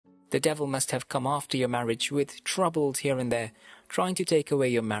The devil must have come after your marriage with troubles here and there, trying to take away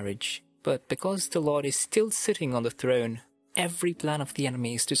your marriage. But because the Lord is still sitting on the throne, every plan of the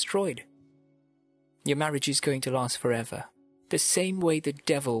enemy is destroyed. Your marriage is going to last forever. The same way the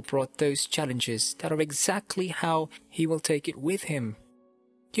devil brought those challenges, that are exactly how he will take it with him.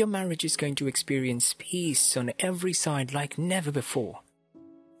 Your marriage is going to experience peace on every side like never before.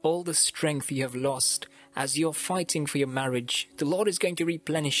 All the strength you have lost as you're fighting for your marriage, the Lord is going to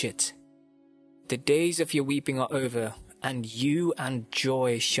replenish it. The days of your weeping are over, and you and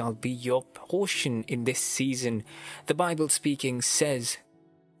joy shall be your portion in this season. The Bible speaking says,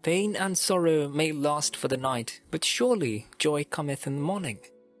 "Pain and sorrow may last for the night, but surely joy cometh in the morning."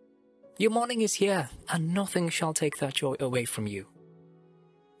 Your morning is here, and nothing shall take that joy away from you.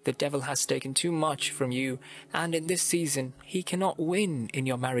 The devil has taken too much from you, and in this season, he cannot win in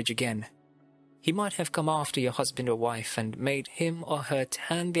your marriage again. He might have come after your husband or wife and made him or her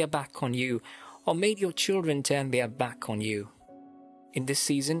turn their back on you, or made your children turn their back on you. In this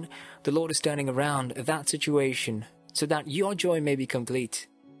season, the Lord is turning around that situation so that your joy may be complete.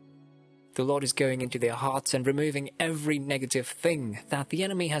 The Lord is going into their hearts and removing every negative thing that the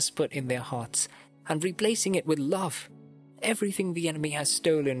enemy has put in their hearts and replacing it with love. Everything the enemy has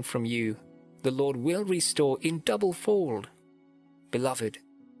stolen from you, the Lord will restore in double fold. Beloved,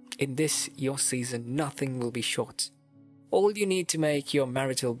 in this your season, nothing will be short. All you need to make your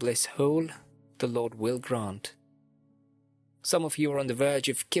marital bliss whole, the Lord will grant. Some of you are on the verge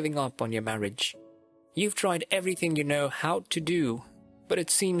of giving up on your marriage. You've tried everything you know how to do, but it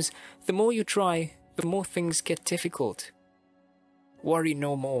seems the more you try, the more things get difficult. Worry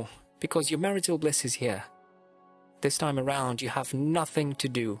no more, because your marital bliss is here. This time around, you have nothing to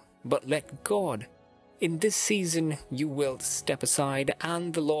do but let God. In this season, you will step aside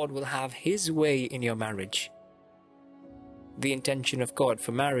and the Lord will have His way in your marriage. The intention of God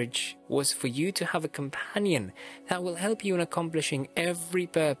for marriage was for you to have a companion that will help you in accomplishing every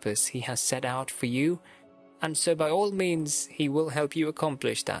purpose He has set out for you, and so by all means, He will help you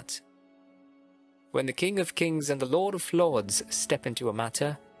accomplish that. When the King of Kings and the Lord of Lords step into a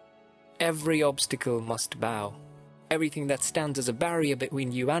matter, every obstacle must bow. Everything that stands as a barrier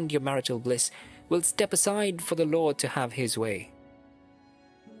between you and your marital bliss will step aside for the Lord to have His way.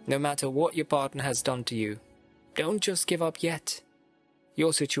 No matter what your partner has done to you, don't just give up yet.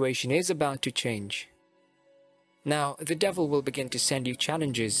 Your situation is about to change. Now, the devil will begin to send you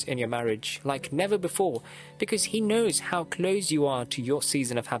challenges in your marriage like never before because he knows how close you are to your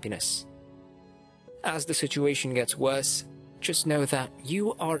season of happiness. As the situation gets worse, just know that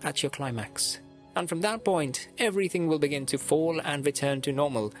you are at your climax. And from that point, everything will begin to fall and return to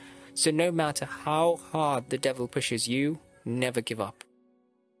normal. So no matter how hard the devil pushes you, never give up.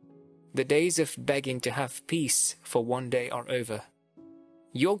 The days of begging to have peace for one day are over.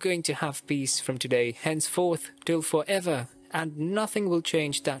 You're going to have peace from today, henceforth, till forever, and nothing will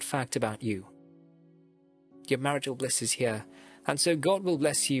change that fact about you. Your marital bliss is here, and so God will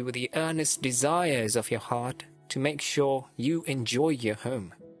bless you with the earnest desires of your heart to make sure you enjoy your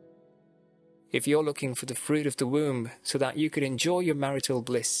home. If you're looking for the fruit of the womb so that you could enjoy your marital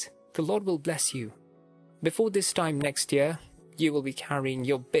bliss, the Lord will bless you. Before this time next year, you will be carrying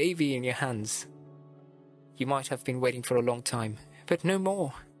your baby in your hands. You might have been waiting for a long time, but no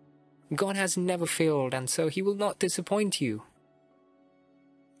more. God has never failed, and so He will not disappoint you.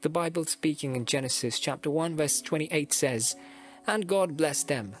 The Bible speaking in Genesis chapter 1 verse 28 says, "And God blessed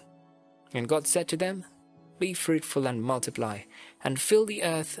them. And God said to them, Be fruitful and multiply, and fill the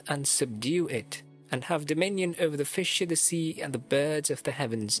earth and subdue it, and have dominion over the fish of the sea and the birds of the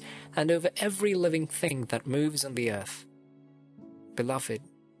heavens, and over every living thing that moves on the earth." Beloved,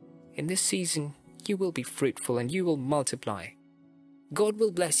 in this season you will be fruitful and you will multiply. God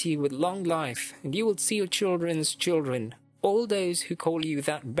will bless you with long life, and you will see your children's children. All those who call you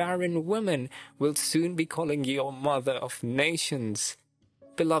that barren woman will soon be calling you your mother of nations.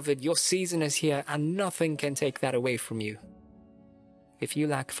 Beloved, your season is here and nothing can take that away from you. If you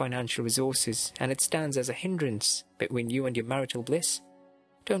lack financial resources and it stands as a hindrance between you and your marital bliss,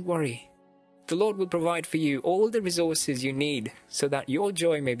 don't worry. The Lord will provide for you all the resources you need so that your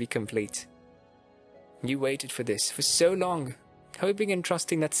joy may be complete. You waited for this for so long, hoping and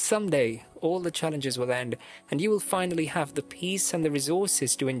trusting that someday all the challenges will end and you will finally have the peace and the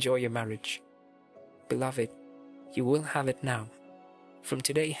resources to enjoy your marriage. Beloved, you will have it now. From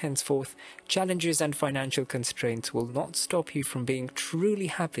today henceforth, challenges and financial constraints will not stop you from being truly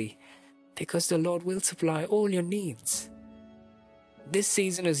happy, because the Lord will supply all your needs. This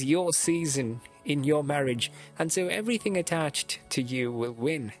season is your season in your marriage, and so everything attached to you will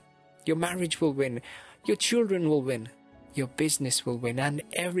win. Your marriage will win. Your children will win. Your business will win, and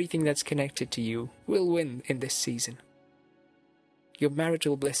everything that's connected to you will win in this season. Your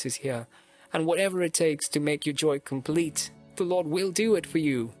marital bliss is here, and whatever it takes to make your joy complete, the Lord will do it for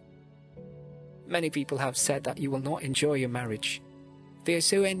you. Many people have said that you will not enjoy your marriage. They are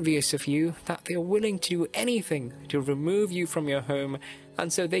so envious of you that they are willing to do anything to remove you from your home,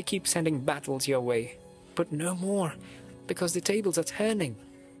 and so they keep sending battles your way. But no more, because the tables are turning.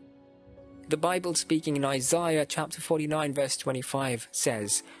 The Bible, speaking in Isaiah chapter 49 verse 25,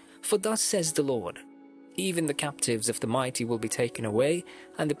 says, "For thus says the Lord, even the captives of the mighty will be taken away,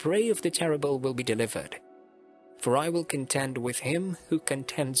 and the prey of the terrible will be delivered. For I will contend with him who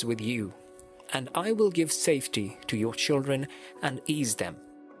contends with you, and I will give safety to your children and ease them."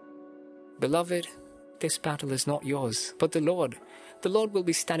 Beloved, this battle is not yours, but the Lord. The Lord will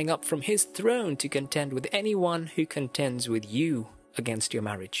be standing up from his throne to contend with anyone who contends with you against your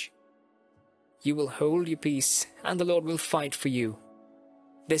marriage. You will hold your peace, and the Lord will fight for you.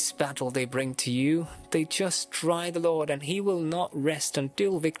 This battle they bring to you, they just try the Lord, and he will not rest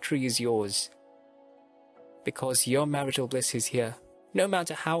until victory is yours. Because your marital bliss is here, no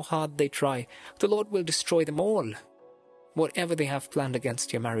matter how hard they try, the Lord will destroy them all. Whatever they have planned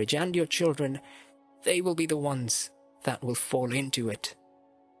against your marriage and your children, they will be the ones that will fall into it.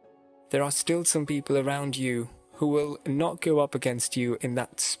 There are still some people around you who will not go up against you in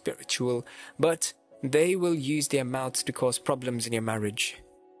that spiritual, but they will use their mouths to cause problems in your marriage.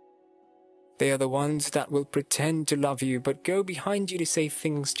 They are the ones that will pretend to love you, but go behind you to say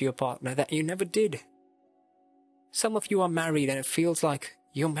things to your partner that you never did. Some of you are married and it feels like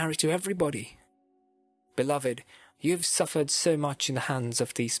you're married to everybody. Beloved, you've suffered so much in the hands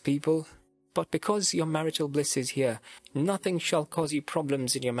of these people, but because your marital bliss is here, nothing shall cause you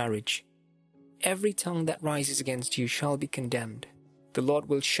problems in your marriage. Every tongue that rises against you shall be condemned. The Lord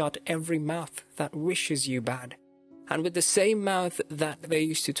will shut every mouth that wishes you bad. And with the same mouth that they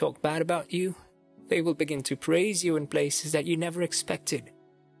used to talk bad about you, they will begin to praise you in places that you never expected.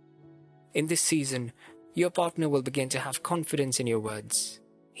 In this season, your partner will begin to have confidence in your words.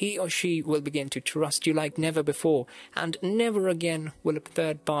 He or she will begin to trust you like never before, and never again will a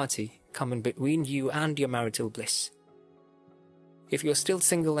third party come in between you and your marital bliss. If you're still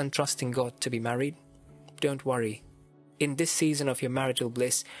single and trusting God to be married, don't worry. In this season of your marital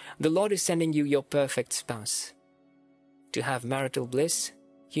bliss, the Lord is sending you your perfect spouse. To have marital bliss,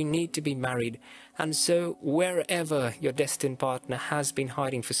 you need to be married, and so wherever your destined partner has been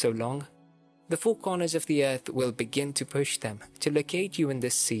hiding for so long, the four corners of the earth will begin to push them to locate you in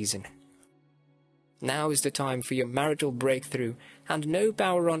this season. Now is the time for your marital breakthrough, and no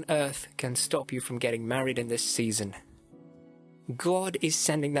power on earth can stop you from getting married in this season. God is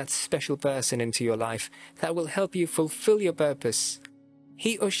sending that special person into your life that will help you fulfill your purpose.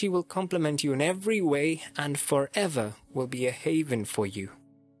 He or she will complement you in every way and forever will be a haven for you.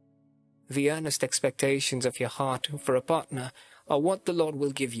 The earnest expectations of your heart for a partner are what the Lord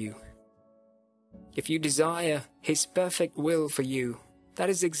will give you. If you desire His perfect will for you, that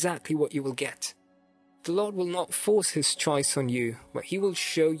is exactly what you will get. The Lord will not force His choice on you, but He will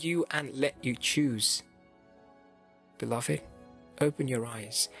show you and let you choose. Beloved, open your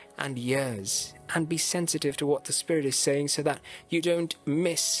eyes and ears and be sensitive to what the Spirit is saying so that you don't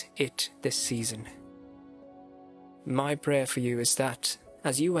miss it this season. My prayer for you is that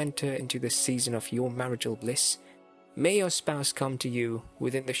as you enter into this season of your marital bliss, may your spouse come to you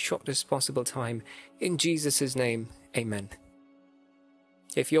within the shortest possible time. In Jesus' name, amen.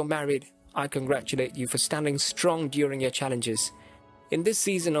 If you're married, I congratulate you for standing strong during your challenges. In this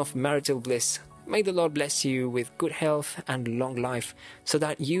season of marital bliss, may the Lord bless you with good health and long life so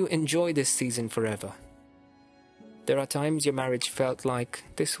that you enjoy this season forever. There are times your marriage felt like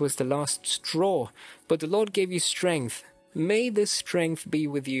this was the last straw, but the Lord gave you strength. May this strength be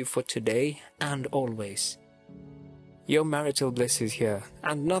with you for today and always. Your marital bliss is here,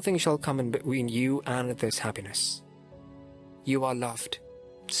 and nothing shall come in between you and this happiness. You are loved,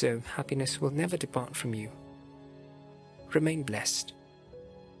 so happiness will never depart from you. Remain blessed.